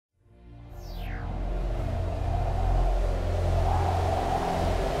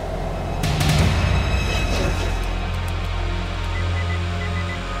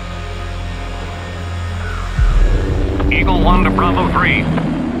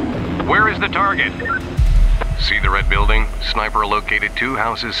Where is the target? See the red building? Sniper located 2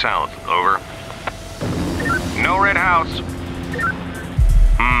 houses south. Over. No red house.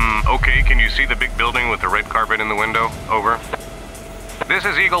 Okay, can you see the big building with the red carpet in the window? Over. This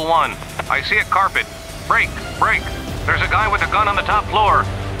is Eagle 1. I see a carpet. Break, break. There's a guy with a gun on the top floor.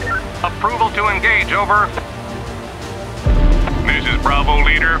 Approval to engage, over. This is Bravo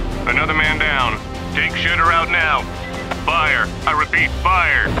leader. Another man down. Take shooter out now. Fire. I repeat,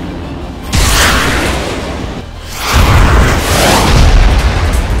 fire.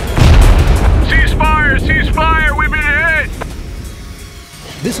 Ceasefire! Ceasefire! We've been hit!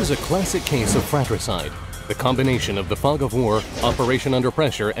 This is a classic case of fratricide, the combination of the fog of war, operation under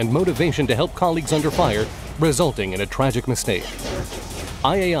pressure, and motivation to help colleagues under fire, resulting in a tragic mistake.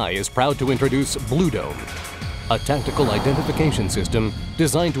 IAI is proud to introduce BlueDome, a tactical identification system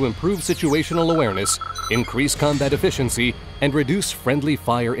designed to improve situational awareness, increase combat efficiency, and reduce friendly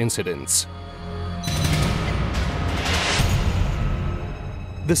fire incidents.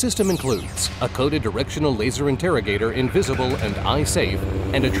 The system includes a coded directional laser interrogator, invisible and eye-safe,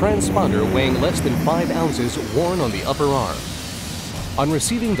 and a transponder weighing less than 5 ounces worn on the upper arm. On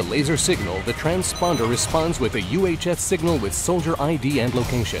receiving the laser signal, the transponder responds with a UHF signal with soldier ID and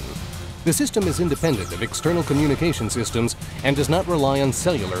location. The system is independent of external communication systems and does not rely on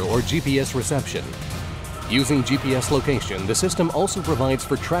cellular or GPS reception. Using GPS location, the system also provides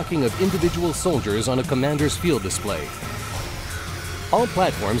for tracking of individual soldiers on a commander's field display. All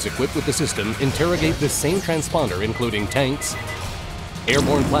platforms equipped with the system interrogate the same transponder, including tanks,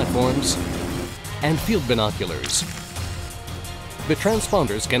 airborne platforms, and field binoculars. The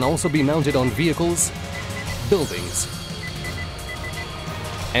transponders can also be mounted on vehicles, buildings,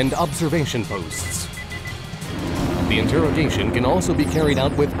 and observation posts. The interrogation can also be carried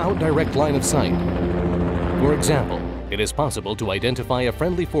out without direct line of sight. For example, it is possible to identify a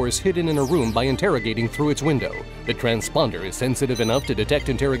friendly force hidden in a room by interrogating through its window. The transponder is sensitive enough to detect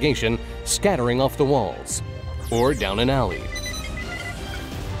interrogation scattering off the walls or down an alley.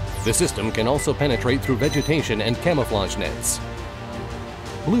 The system can also penetrate through vegetation and camouflage nets.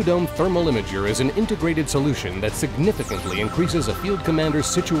 BlueDome Thermal Imager is an integrated solution that significantly increases a field commander's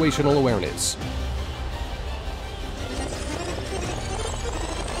situational awareness.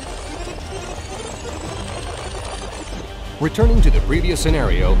 Returning to the previous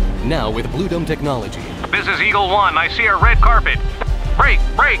scenario, now with BlueDome technology. This is Eagle 1. I see a red carpet. Break,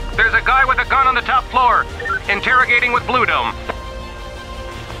 break. There's a guy with a gun on the top floor. Interrogating with BlueDome.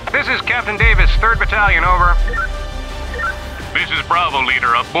 This is Captain Davis, 3rd Battalion, over. This is Bravo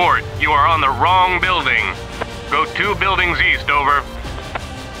leader, aboard. You are on the wrong building. Go 2 buildings east, over.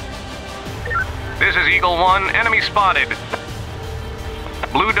 This is Eagle 1. Enemy spotted.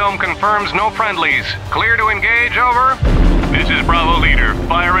 BlueDome confirms no friendlies. Clear to engage, over. This is Bravo leader.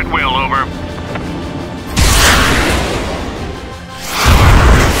 Fire at will, over.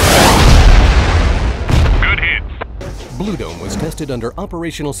 Good hit. BlueDome was tested under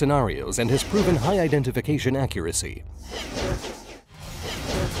operational scenarios and has proven high identification accuracy.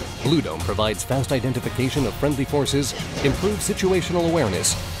 BlueDome provides fast identification of friendly forces, improves situational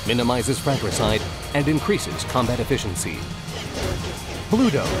awareness, minimizes fratricide, and increases combat efficiency.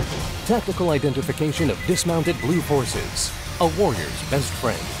 BlueDome, tactical identification of dismounted blue forces, a warrior's best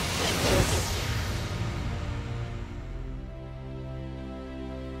friend.